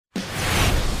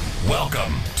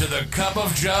Welcome to the Cup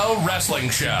of Joe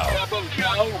Wrestling Show. Cup of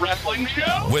Joe Wrestling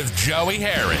Show? With Joey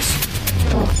Harris.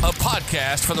 A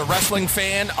podcast for the wrestling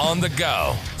fan on the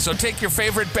go. So take your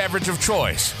favorite beverage of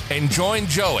choice and join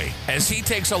Joey as he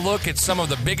takes a look at some of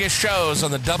the biggest shows on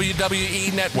the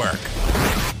WWE Network.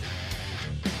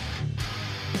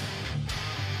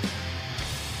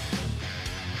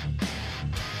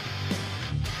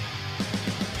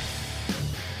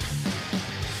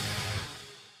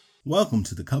 Welcome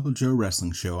to the Cup of Joe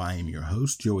Wrestling Show. I am your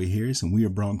host, Joey Harris, and we are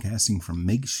broadcasting from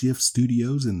makeshift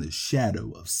studios in the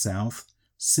shadow of South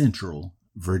Central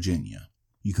Virginia.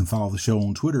 You can follow the show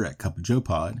on Twitter at Cup of Joe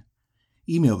Pod.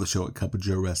 Email the show at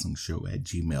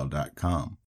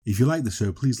cupofjoewrestlingshow@gmail.com. If you like the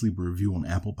show, please leave a review on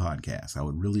Apple Podcasts. I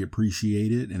would really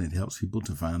appreciate it, and it helps people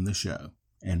to find the show.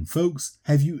 And folks,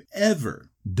 have you ever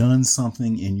done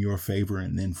something in your favor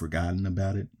and then forgotten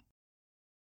about it?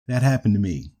 That happened to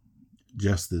me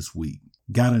just this week.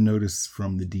 Got a notice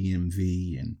from the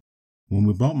DMV, and when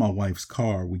we bought my wife's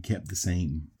car, we kept the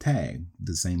same tag,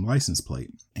 the same license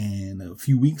plate. And a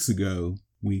few weeks ago,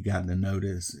 we got a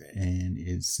notice and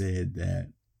it said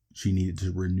that she needed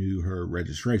to renew her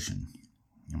registration.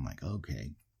 I'm like,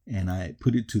 okay. And I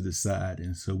put it to the side,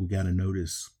 and so we got a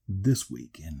notice this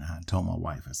week. And I told my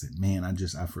wife, I said, man, I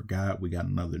forgot. We got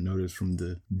another notice from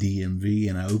the DMV,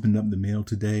 and I opened up the mail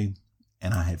today,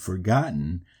 and I had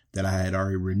forgotten that I had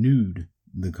already renewed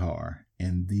the car,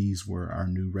 and these were our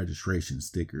new registration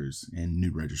stickers and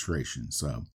new registration.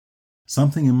 So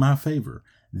something in my favor.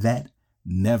 That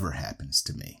never happens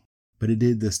to me, but it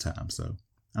did this time, so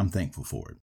I'm thankful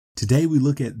for it. Today we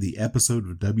look at the episode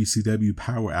of WCW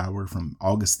Power Hour from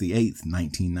August the 8th,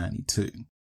 1992.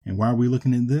 And why are we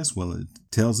looking at this? Well, it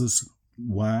tells us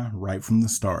why right from the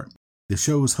start. The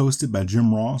show is hosted by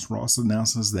Jim Ross. Ross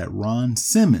announces that Ron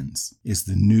Simmons is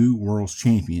the new world's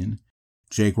champion.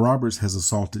 Jake Roberts has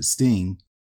assaulted Sting,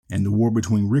 and the war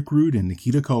between Rick Rude and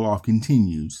Nikita Koloff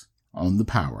continues on the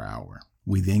Power Hour.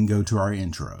 We then go to our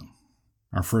intro.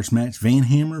 Our first match, Van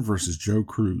Hammer versus Joe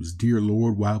Cruz. Dear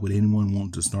Lord, why would anyone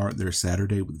want to start their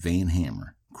Saturday with Van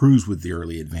Hammer? Cruz with the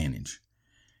early advantage.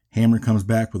 Hammer comes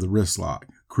back with a wrist lock.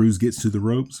 Cruz gets to the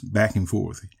ropes, back and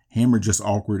forth. Hammer just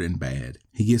awkward and bad.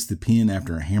 He gets the pin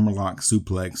after a hammerlock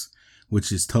suplex,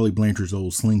 which is Tully Blanchard's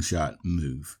old slingshot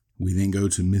move. We then go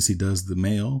to Missy Does the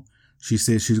Mail. She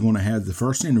says she's going to have the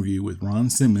first interview with Ron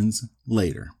Simmons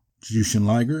later. Jushin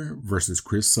Liger versus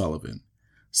Chris Sullivan.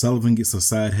 Sullivan gets a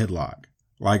side headlock.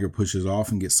 Liger pushes off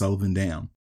and gets Sullivan down.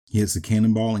 He hits a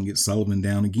cannonball and gets Sullivan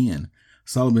down again.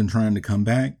 Sullivan trying to come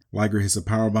back. Liger hits a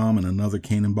powerbomb and another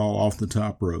cannonball off the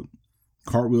top rope.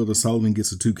 Cartwheel to Sullivan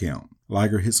gets a 2 count.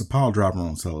 Liger hits a pile driver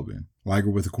on Sullivan. Liger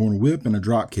with a corner whip and a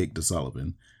drop kick to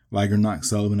Sullivan. Liger knocks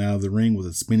Sullivan out of the ring with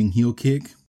a spinning heel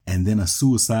kick and then a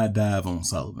suicide dive on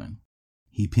Sullivan.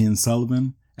 He pins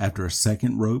Sullivan after a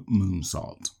second rope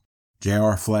moonsault.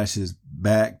 JR flashes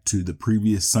back to the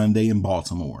previous Sunday in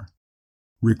Baltimore.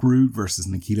 Rick Rude versus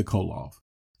Nikita Koloff.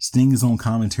 Sting is on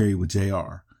commentary with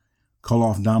JR.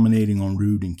 Koloff dominating on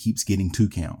Rude and keeps getting 2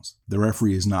 counts. The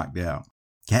referee is knocked out.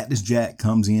 Cactus Jack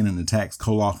comes in and attacks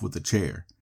Koloff with a chair.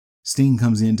 Sting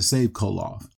comes in to save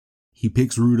Koloff. He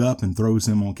picks Rude up and throws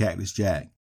him on Cactus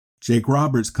Jack. Jake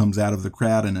Roberts comes out of the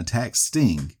crowd and attacks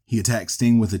Sting. He attacks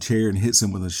Sting with a chair and hits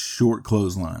him with a short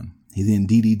clothesline. He then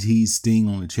DDTs Sting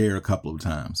on the chair a couple of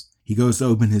times. He goes to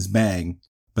open his bag,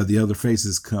 but the other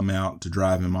faces come out to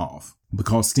drive him off.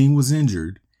 Because Sting was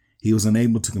injured, he was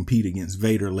unable to compete against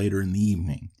Vader later in the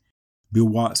evening. Bill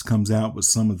Watts comes out with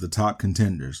some of the top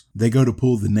contenders. They go to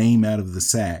pull the name out of the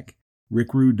sack.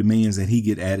 Rick Rude demands that he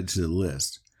get added to the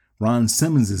list. Ron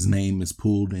Simmons' name is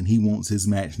pulled and he wants his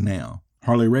match now.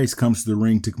 Harley Race comes to the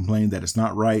ring to complain that it's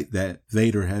not right that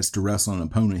Vader has to wrestle an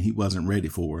opponent he wasn't ready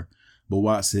for, but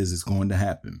Watts says it's going to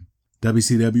happen.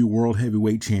 WCW World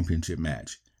Heavyweight Championship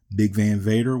match. Big Van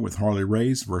Vader with Harley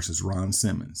Race versus Ron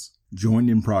Simmons. Joined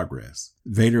in progress.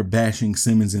 Vader bashing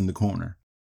Simmons in the corner.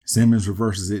 Simmons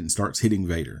reverses it and starts hitting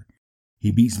Vader.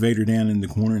 He beats Vader down in the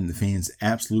corner, and the fans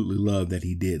absolutely love that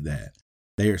he did that.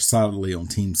 They are solidly on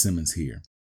Team Simmons here.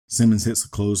 Simmons hits a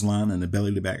clothesline and a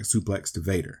belly-to-back suplex to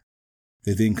Vader.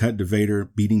 They then cut to Vader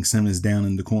beating Simmons down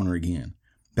in the corner again.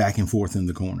 Back and forth in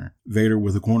the corner. Vader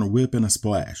with a corner whip and a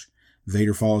splash.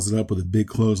 Vader follows it up with a big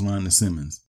clothesline to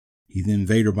Simmons. He then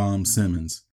Vader bombs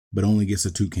Simmons, but only gets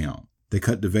a 2 count. They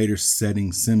cut to Vader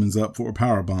setting Simmons up for a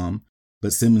powerbomb,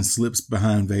 but Simmons slips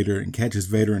behind Vader and catches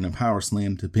Vader in a power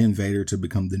slam to pin Vader to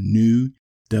become the new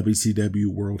WCW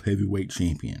World Heavyweight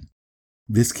Champion.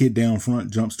 This kid down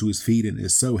front jumps to his feet and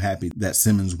is so happy that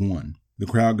Simmons won. The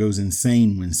crowd goes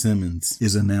insane when Simmons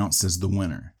is announced as the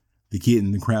winner. The kid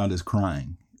in the crowd is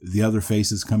crying. The other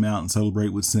faces come out and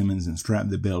celebrate with Simmons and strap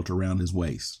the belt around his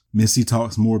waist. Missy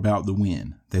talks more about the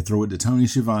win. They throw it to Tony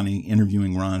Schiavone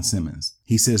interviewing Ron Simmons.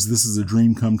 He says this is a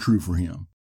dream come true for him.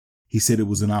 He said it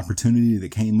was an opportunity that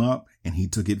came up and he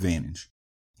took advantage.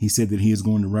 He said that he is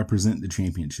going to represent the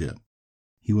championship.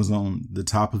 He was on the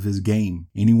top of his game.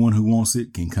 Anyone who wants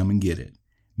it can come and get it.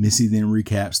 Missy then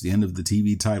recaps the end of the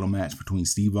TV title match between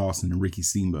Steve Austin and Ricky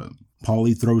Steamboat.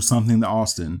 Paulie throws something to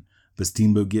Austin, but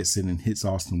Steamboat gets it and hits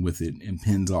Austin with it and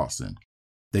pins Austin.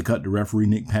 They cut to referee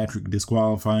Nick Patrick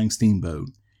disqualifying Steamboat,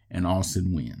 and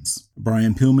Austin wins.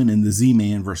 Brian Pillman and the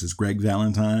Z-Man versus Greg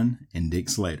Valentine and Dick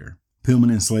Slater.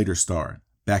 Pillman and Slater start,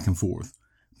 back and forth.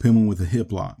 Pillman with a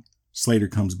hip lock. Slater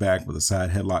comes back with a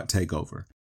side headlock takeover.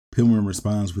 Pillman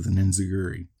responds with an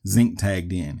enziguri. Zink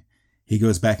tagged in. He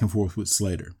goes back and forth with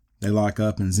Slater. They lock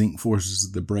up and Zink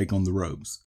forces the break on the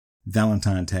ropes.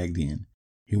 Valentine tagged in.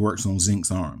 He works on Zink's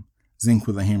arm. Zink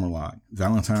with a hammerlock.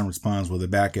 Valentine responds with a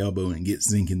back elbow and gets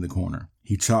Zink in the corner.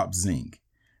 He chops Zink.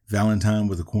 Valentine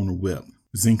with a corner whip.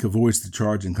 Zink avoids the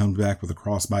charge and comes back with a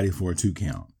crossbody for a 2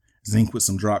 count. Zink with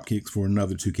some drop kicks for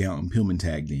another 2 count and Pillman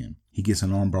tagged in. He gets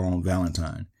an armbar on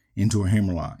Valentine. Into a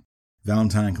hammerlock.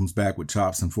 Valentine comes back with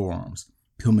chops and forearms.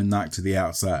 Pillman knocked to the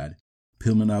outside.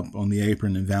 Pillman up on the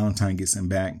apron and Valentine gets him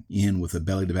back in with a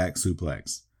belly-to-back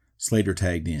suplex. Slater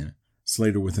tagged in.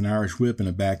 Slater with an Irish whip and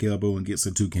a back elbow and gets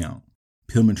a 2 count.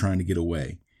 Pillman trying to get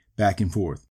away. Back and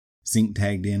forth. Zink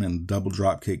tagged in and a double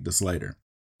drop kick to Slater.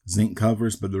 Zink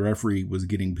covers, but the referee was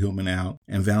getting Pillman out,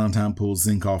 and Valentine pulls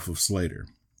Zink off of Slater.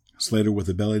 Slater with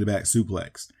a belly-to-back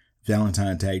suplex.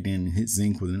 Valentine tagged in and hit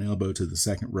Zink with an elbow to the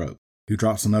second rope. He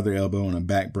drops another elbow and a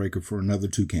backbreaker for another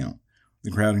 2 count. The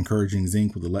crowd encouraging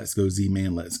Zink with a Let's Go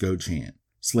Z-Man, Let's Go chant.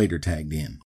 Slater tagged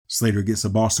in. Slater gets a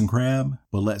Boston Crab,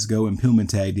 but Let's Go and Pillman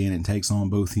tagged in and takes on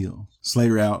both heels.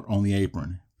 Slater out on the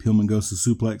apron. Pillman goes to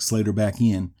suplex Slater back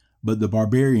in, but the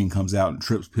Barbarian comes out and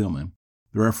trips Pillman.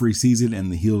 The referee sees it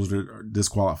and the heels are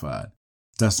disqualified.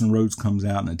 Dustin Rhodes comes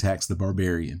out and attacks the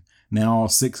Barbarian. Now all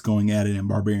 6 going at it and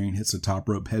Barbarian hits a top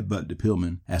rope headbutt to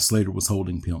Pillman as Slater was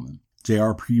holding Pillman.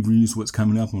 JR previews what's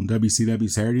coming up on WCW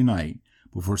Saturday night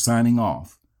before signing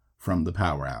off from the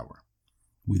Power Hour.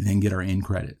 We then get our end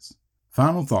credits.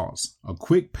 Final thoughts. A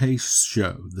quick-paced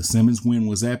show. The Simmons win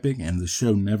was epic and the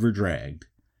show never dragged.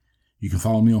 You can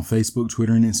follow me on Facebook,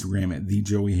 Twitter, and Instagram at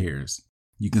TheJoeyHarris.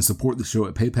 You can support the show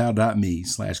at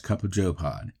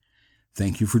paypal.me/cupofjoepod.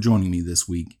 Thank you for joining me this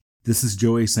week. This is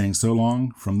Joey saying so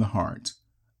long from the heart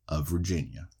of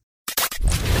Virginia.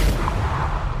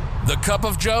 The Cup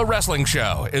of Joe Wrestling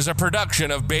Show is a production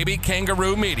of Baby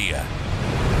Kangaroo Media.